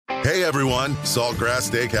Hey everyone, Saltgrass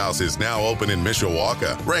Steakhouse is now open in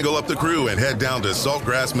Mishawaka. Wrangle up the crew and head down to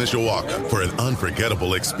Saltgrass Mishawaka for an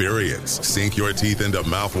unforgettable experience. Sink your teeth into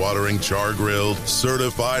mouth-watering char-grilled,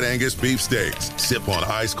 certified Angus beef steaks. Sip on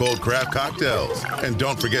ice-cold craft cocktails. And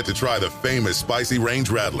don't forget to try the famous spicy range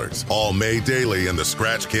rattlers, all made daily in the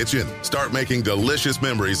Scratch Kitchen. Start making delicious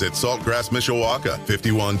memories at Saltgrass Mishawaka,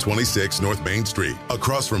 5126 North Main Street,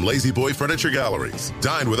 across from Lazy Boy Furniture Galleries.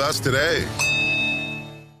 Dine with us today.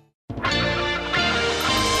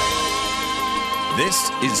 This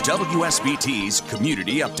is WSBT's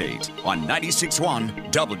Community Update on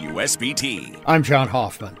 96.1 WSBT. I'm John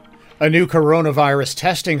Hoffman. A new coronavirus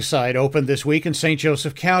testing site opened this week in St.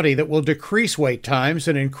 Joseph County that will decrease wait times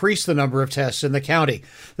and increase the number of tests in the county.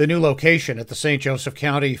 The new location at the St. Joseph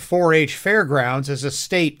County 4-H Fairgrounds is a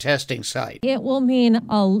state testing site. It will mean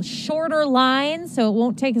a shorter line, so it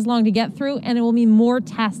won't take as long to get through, and it will mean more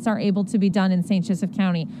tests are able to be done in St. Joseph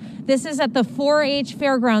County. This is at the 4-H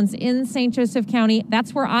Fairgrounds in St. Joseph County.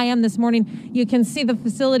 That's where I am this morning. You can see the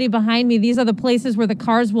facility behind me. These are the places where the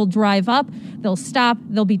cars will drive up. They'll stop.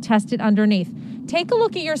 They'll be tested underneath. Take a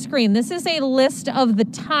look at your screen. This is a list of the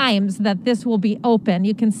times that this will be open.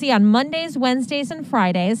 You can see on Mondays, Wednesdays, and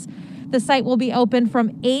Fridays, the site will be open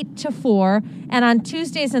from 8 to 4. And on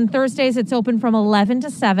Tuesdays and Thursdays, it's open from 11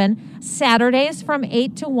 to 7. Saturdays from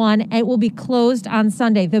 8 to 1. And it will be closed on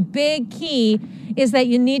Sunday. The big key is that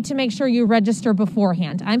you need to make sure you register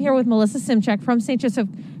beforehand. I'm here with Melissa Simchek from St. Joseph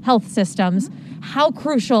Health Systems. How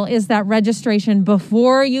crucial is that registration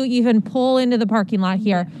before you even pull into the parking lot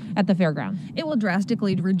here at the fairground? It will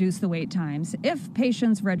drastically reduce the wait times. If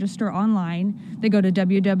patients register online, they go to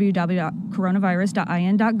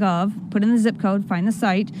www.coronavirus.in.gov, put in the zip code, find the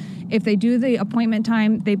site. If they do the appointment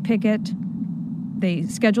time, they pick it, they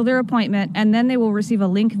schedule their appointment, and then they will receive a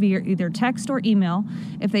link via either text or email.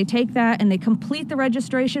 If they take that and they complete the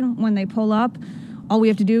registration, when they pull up, all we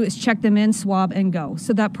have to do is check them in, swab, and go.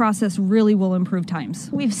 So that process really will improve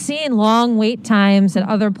times. We've seen long wait times at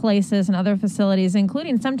other places and other facilities,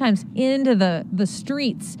 including sometimes into the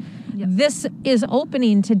streets. Yes. This is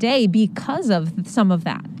opening today because of some of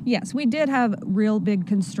that. Yes, we did have real big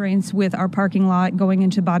constraints with our parking lot going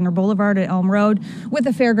into Bodner Boulevard at Elm Road. With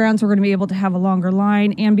the fairgrounds, we're going to be able to have a longer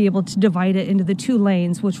line and be able to divide it into the 2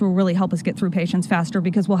 lanes, which will really help us get through patients faster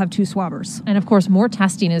because we'll have 2 swabbers. And of course, more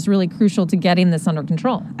testing is really crucial to getting this under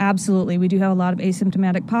control. Absolutely. We do have a lot of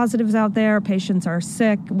asymptomatic positives out there. Patients are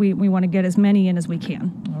sick. We want to get as many in as we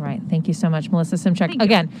can. All right. Thank you so much, Melissa Simchek.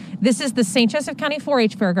 Again, this is the St. Joseph County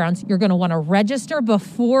 4-H Fairgrounds. You're going to want to register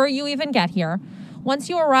before you even get here. Once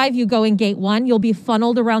you arrive, you go in gate 1. You'll be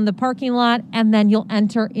funneled around the parking lot, and then you'll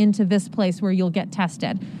enter into this place where you'll get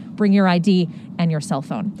tested. Bring your ID and your cell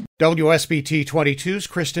phone. WSBT 22's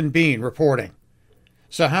Kristen Bean reporting.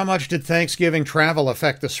 So how much did Thanksgiving travel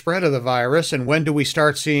affect the spread of the virus, and when do we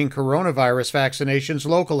start seeing coronavirus vaccinations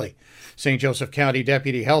locally? St. Joseph County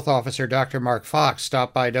Deputy Health Officer Dr. Mark Fox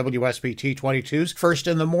stopped by WSBT 22's First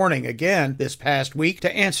in the Morning again this past week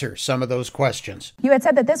to answer some of those questions. You had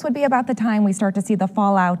said that this would be about the time we start to see the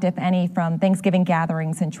fallout, if any, from Thanksgiving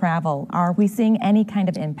gatherings and travel. Are we seeing any kind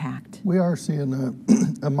of impact? We are seeing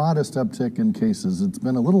a modest uptick in cases. It's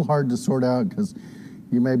been a little hard to sort out because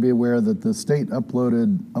you may be aware that the state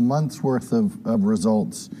uploaded a month's worth of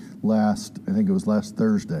results I think it was last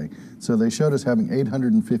Thursday. So they showed us having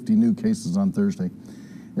 850 new cases on Thursday.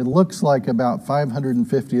 It looks like about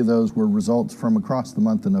 550 of those were results from across the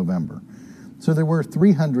month of November. So there were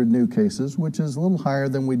 300 new cases, which is a little higher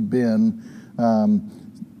than we'd been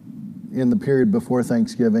in the period before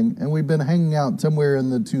Thanksgiving, and we've been hanging out somewhere in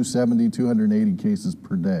the 270, 280 cases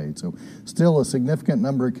per day. So still a significant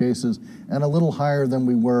number of cases and a little higher than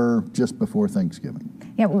we were just before Thanksgiving.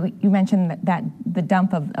 Yeah, well, you mentioned that the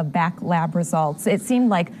dump of back lab results. It seemed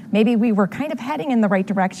like maybe we were kind of heading in the right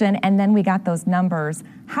direction, and then we got those numbers.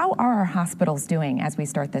 How are our hospitals doing as we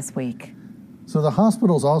start this week? So the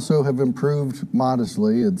hospitals also have improved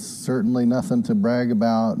modestly. It's certainly nothing to brag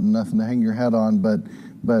about, nothing to hang your head on, but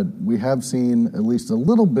we have seen at least a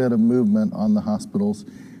little bit of movement on the hospitals.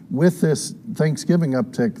 With this Thanksgiving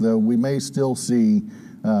uptick, though, we may still see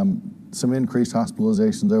some increased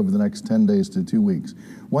hospitalizations over the next 10 days to 2 weeks.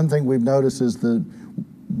 One thing we've noticed is that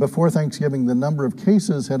before Thanksgiving, the number of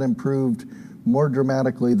cases had improved more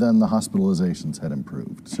dramatically than the hospitalizations had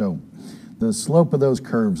improved. So the slope of those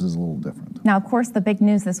curves is a little different. Now, of course, the big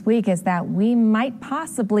news this week is that we might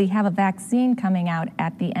possibly have a vaccine coming out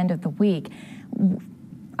at the end of the week.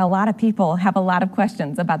 A lot of people have a lot of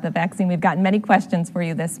questions about the vaccine. We've gotten many questions for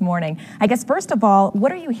you this morning. I guess, first of all,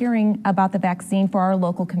 what are you hearing about the vaccine for our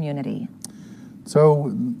local community? So,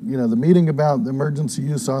 the meeting about the emergency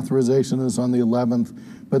use authorization is on the 11th.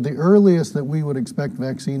 But the earliest that we would expect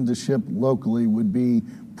vaccine to ship locally would be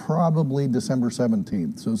probably December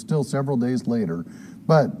 17th, so still several days later.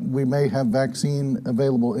 But we may have vaccine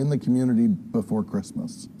available in the community before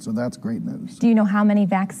Christmas, so that's great news. Do you know how many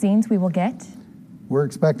vaccines we will get? We're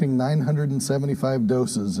expecting 975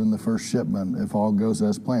 doses in the first shipment if all goes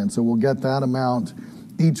as planned. So we'll get that amount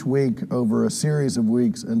each week over a series of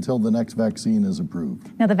weeks until the next vaccine is approved.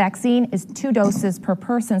 Now the vaccine is 2 doses per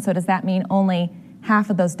person, so does that mean only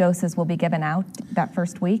half of those doses will be given out that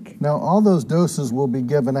first week? Now all those doses will be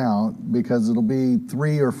given out because it'll be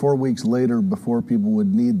 3 or 4 weeks later before people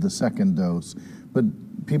would need the second dose. But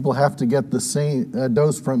people have to get the same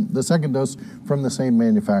second dose from the same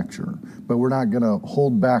manufacturer. But we're not going to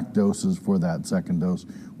hold back doses for that second dose.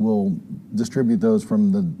 We'll distribute those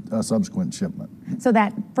from the subsequent shipment. So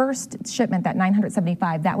that first shipment, that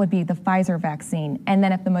 975, that would be the Pfizer vaccine. And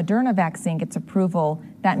then if the Moderna vaccine gets approval,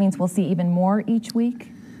 that means we'll see even more each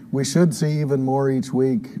week? We should see even more each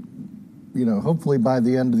week, hopefully by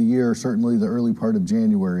the end of the year, certainly the early part of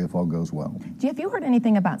January if all goes well. Have you heard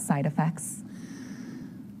anything about side effects?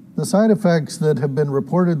 The side effects that have been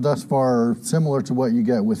reported thus far are similar to what you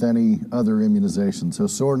get with any other immunization. So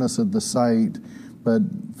soreness at the site, but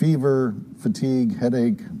fever, fatigue,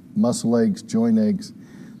 headache, muscle aches, joint aches.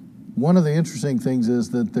 One of the interesting things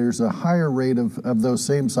is that there's a higher rate of those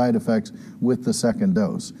same side effects with the second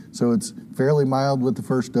dose. So it's fairly mild with the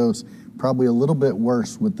first dose, probably a little bit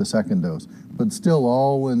worse with the second dose, but still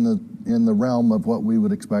all in the realm of what we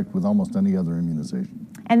would expect with almost any other immunization.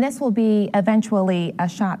 And this will be eventually a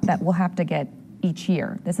shot that we'll have to get each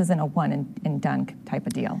year. This isn't a one and done type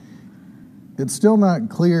of deal. It's still not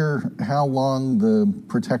clear how long the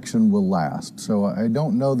protection will last. So I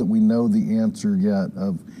don't know that we know the answer yet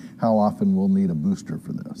of how often we'll need a booster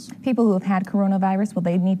for this. People who have had coronavirus, will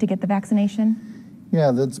they need to get the vaccination?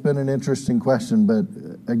 Yeah, that's been an interesting question. But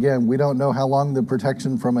again, we don't know how long the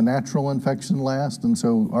protection from a natural infection lasts. And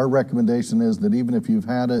so our recommendation is that even if you've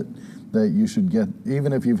had it,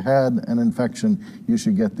 even if you've had an infection, you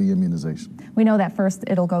should get the immunization. We know that first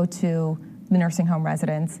it'll go to the nursing home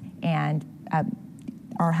residents and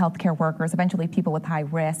our healthcare workers, eventually people with high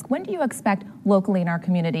risk. When do you expect locally in our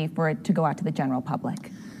community for it to go out to the general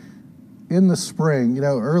public? In the spring.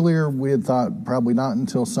 Earlier we had thought probably not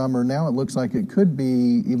until summer. Now it looks like it could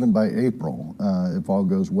be even by April, if all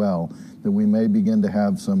goes well, that we may begin to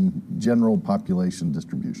have some general population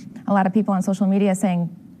distribution. A lot of people on social media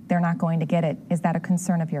saying they're not going to get it. Is that a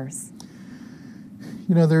concern of yours?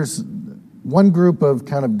 There's one group of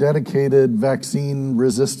kind of dedicated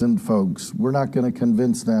vaccine-resistant folks. We're not going to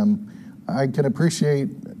convince them. I can appreciate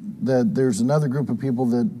that there's another group of people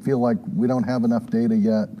that feel like we don't have enough data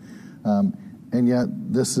yet, and yet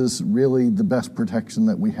this is really the best protection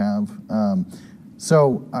that we have.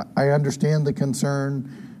 So I understand the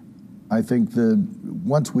concern. I think that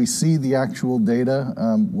once we see the actual data,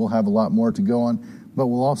 we'll have a lot more to go on. But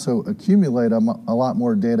we'll also accumulate a lot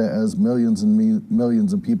more data as millions and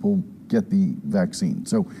millions of people get the vaccine.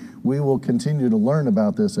 So we will continue to learn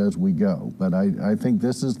about this as we go. But I think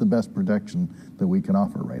this is the best protection that we can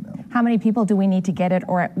offer right now. How many people do we need to get it,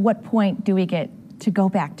 or at what point do we get to go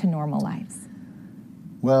back to normal lives?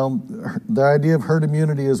 Well, the idea of herd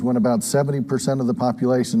immunity is when about 70% of the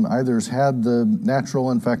population either has had the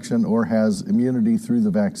natural infection or has immunity through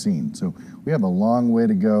the vaccine. So we have a long way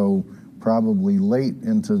to go, probably late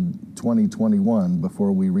into 2021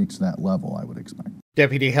 before we reach that level, I would expect.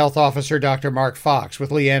 Deputy Health Officer Dr. Mark Fox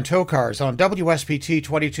with Leanne Tokars on WSBT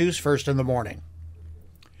 22's First in the Morning.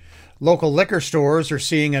 Local liquor stores are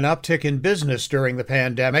seeing an uptick in business during the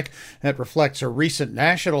pandemic. That reflects a recent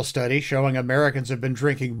national study showing Americans have been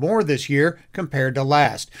drinking more this year compared to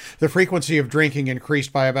last. The frequency of drinking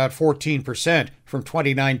increased by about 14% from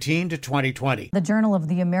 2019 to 2020. The Journal of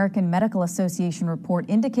the American Medical Association report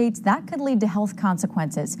indicates that could lead to health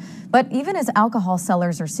consequences. But even as alcohol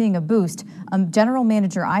sellers are seeing a boost, a general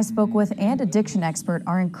manager I spoke with and addiction expert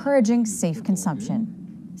are encouraging safe consumption.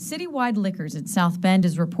 Citywide Liquors at South Bend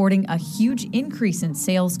is reporting a huge increase in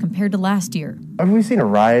sales compared to last year. We've seen a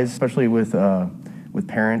rise, especially with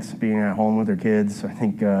parents being at home with their kids. I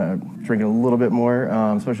think drinking a little bit more,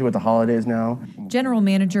 especially with the holidays now. General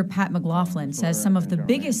Manager Pat McLaughlin says some of the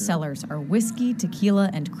biggest sellers are whiskey, tequila,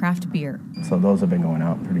 and craft beer. So those have been going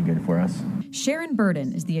out pretty good for us. Sharon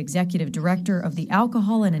Burden is the executive director of the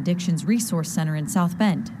Alcohol and Addictions Resource Center in South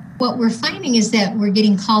Bend. What we're finding is that we're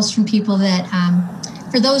getting calls from people that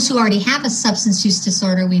for those who already have a substance use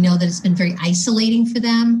disorder, we know that it's been very isolating for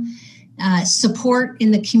them. Support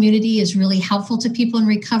in the community is really helpful to people in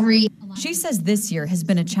recovery. She says this year has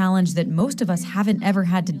been a challenge that most of us haven't ever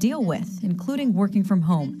had to deal with, including working from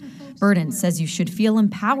home. Burden says you should feel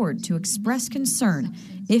empowered to express concern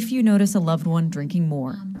if you notice a loved one drinking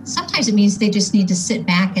more. Sometimes it means they just need to sit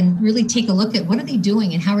back and really take a look at what are they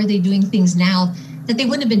doing and how are they doing things now that they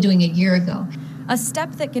wouldn't have been doing a year ago. A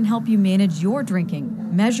step that can help you manage your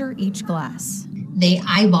drinking. Measure each glass. They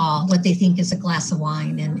eyeball what they think is a glass of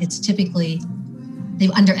wine, and it's typically they've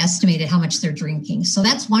underestimated how much they're drinking. So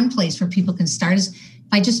that's one place where people can start is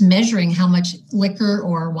by just measuring how much liquor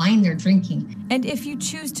or wine they're drinking. And if you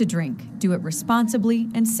choose to drink, do it responsibly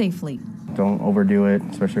and safely. Don't overdo it,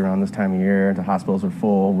 especially around this time of year. The hospitals are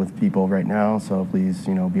full with people right now, so please,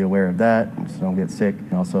 be aware of that. Just don't get sick.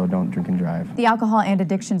 And also, don't drink and drive. The Alcohol and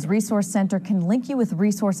Addictions Resource Center can link you with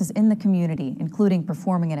resources in the community, including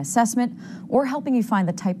performing an assessment or helping you find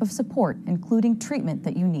the type of support, including treatment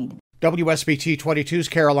that you need. WSBT 22's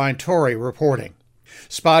Caroline Torrey reporting.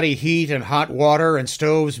 Spotty heat and hot water and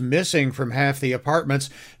stoves missing from half the apartments.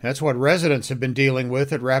 That's what residents have been dealing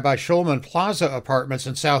with at Rabbi Shulman Plaza Apartments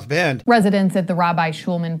in South Bend. Residents at the Rabbi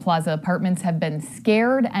Shulman Plaza Apartments have been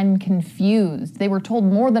scared and confused. They were told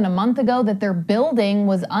more than a month ago that their building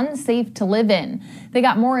was unsafe to live in. They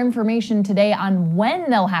got more information today on when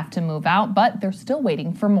they'll have to move out, but they're still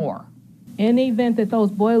waiting for more. In the event that those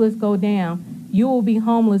boilers go down, you will be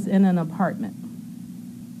homeless in an apartment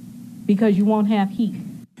because you won't have heat.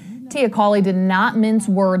 Tia Cawley did not mince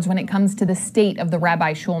words when it comes to the state of the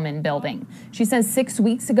Rabbi Shulman building. She says 6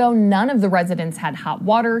 weeks ago, none of the residents had hot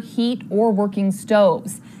water, heat, or working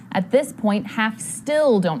stoves. At this point, half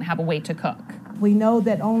still don't have a way to cook. We know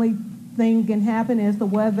that only thing can happen is the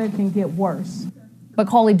weather can get worse. But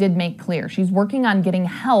Cawley did make clear she's working on getting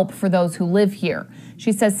help for those who live here.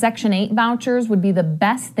 She says Section 8 vouchers would be the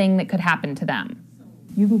best thing that could happen to them.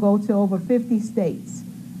 You can go to over 50 states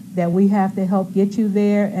that we have to help get you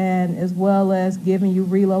there, and as well as giving you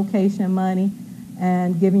relocation money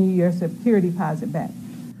and giving you your security deposit back.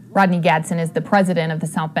 Rodney Gadsden is the president of the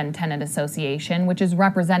South Bend Tenant Association, which is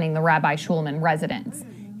representing the Rabbi Shulman residents.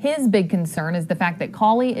 His big concern is the fact that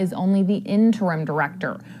Cawley is only the interim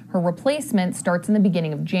director. Her replacement starts in the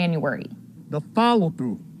beginning of January. The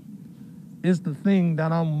follow-through is the thing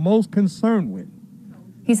that I'm most concerned with.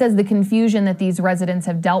 He says the confusion that these residents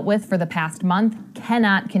have dealt with for the past month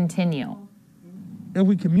cannot continue. If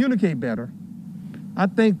we communicate better, I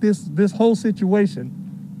think this whole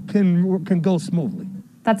situation can go smoothly.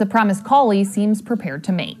 That's a promise Cawley seems prepared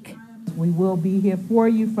to make. We will be here for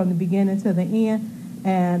you from the beginning to the end,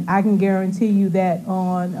 and I can guarantee you that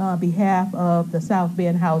on behalf of the South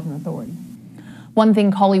Bend Housing Authority. One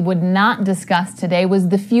thing Cawley would not discuss today was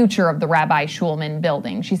the future of the Rabbi Shulman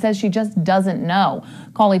building. She says she just doesn't know.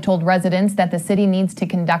 Cawley told residents that the city needs to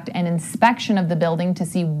conduct an inspection of the building to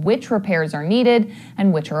see which repairs are needed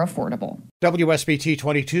and which are affordable. WSBT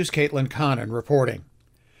 22's Caitlin Connon reporting.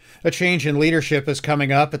 A change in leadership is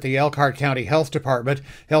coming up at the Elkhart County Health Department.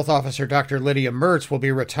 Health Officer Dr. Lydia Mertz will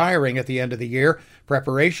be retiring at the end of the year.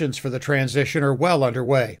 Preparations for the transition are well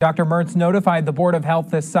underway. Dr. Mertz notified the Board of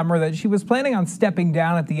Health this summer that she was planning on stepping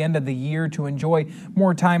down at the end of the year to enjoy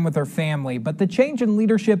more time with her family. But the change in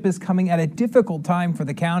leadership is coming at a difficult time for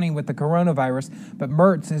the county with the coronavirus. But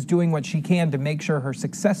Mertz is doing what she can to make sure her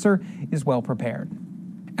successor is well prepared.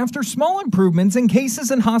 After small improvements in cases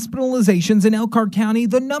and hospitalizations in Elkhart County,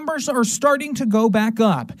 the numbers are starting to go back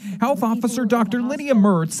up. Health Officer Dr. Lydia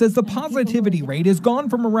Mertz says the positivity rate has gone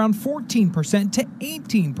from around 14% to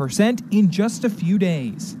 18% in just a few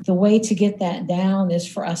days. The way to get that down is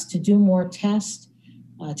for us to do more tests,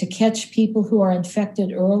 to catch people who are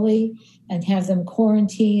infected early and have them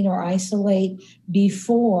quarantine or isolate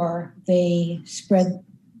before they spread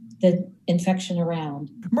the infection around.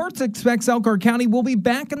 Mertz expects Elkhart County will be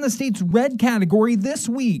back in the state's red category this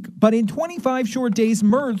week, but in 25 short days,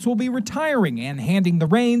 Mertz will be retiring and handing the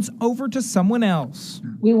reins over to someone else.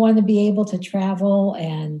 We want to be able to travel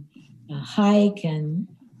and hike and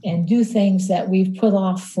do things that we've put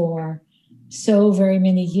off for so very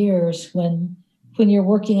many years when you're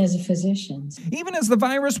working as a physician. Even as the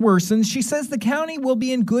virus worsens, she says the county will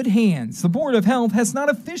be in good hands. The Board of Health has not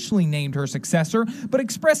officially named her successor, but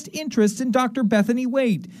expressed interest in Dr. Bethany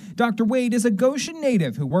Wade. Dr. Wade is a Goshen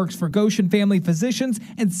native who works for Goshen Family Physicians,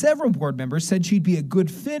 and several board members said she'd be a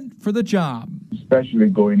good fit for the job. Especially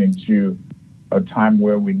going into a time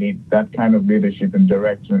where we need that kind of leadership and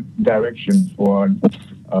direction for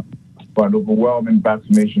an overwhelming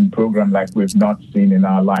vaccination program like we've not seen in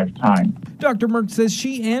our lifetime. Dr. Mertz says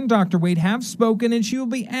she and Dr. Wade have spoken, and she will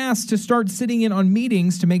be asked to start sitting in on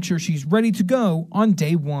meetings to make sure she's ready to go on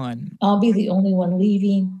day one. I'll be the only one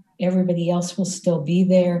leaving. Everybody else will still be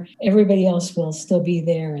there. Everybody else will still be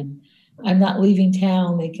there, and I'm not leaving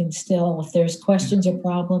town. They can still, if there's questions or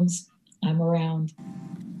problems, I'm around.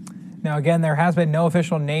 Now, again, there has been no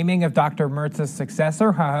official naming of Dr. Mertz's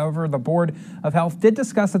successor. However, the Board of Health did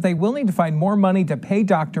discuss that they will need to find more money to pay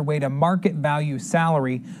Dr. Wade a market value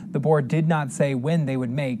salary. The board did not say when they would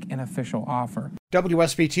make an official offer.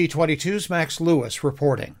 WSBT 22's Max Lewis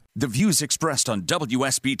reporting. The views expressed on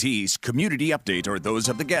WSBT's Community Update are those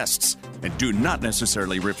of the guests and do not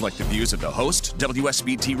necessarily reflect the views of the host,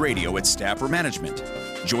 WSBT Radio, its staff, or management.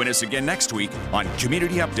 Join us again next week on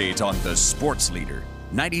Community Update on the Sports Leader,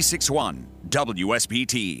 96.1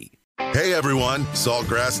 WSBT. Hey everyone,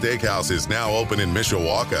 Saltgrass Steakhouse is now open in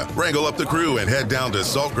Mishawaka. Wrangle up the crew and head down to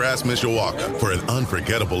Saltgrass Mishawaka for an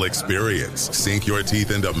unforgettable experience. Sink your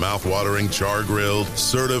teeth into mouth-watering char-grilled,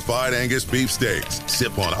 certified Angus beef steaks.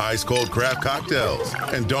 Sip on ice-cold craft cocktails.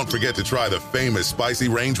 And don't forget to try the famous spicy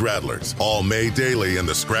range rattlers, all made daily in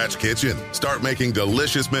the Scratch Kitchen. Start making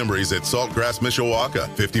delicious memories at Saltgrass Mishawaka,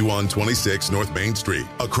 5126 North Main Street,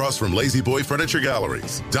 across from Lazy Boy Furniture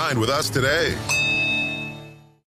Galleries. Dine with us today.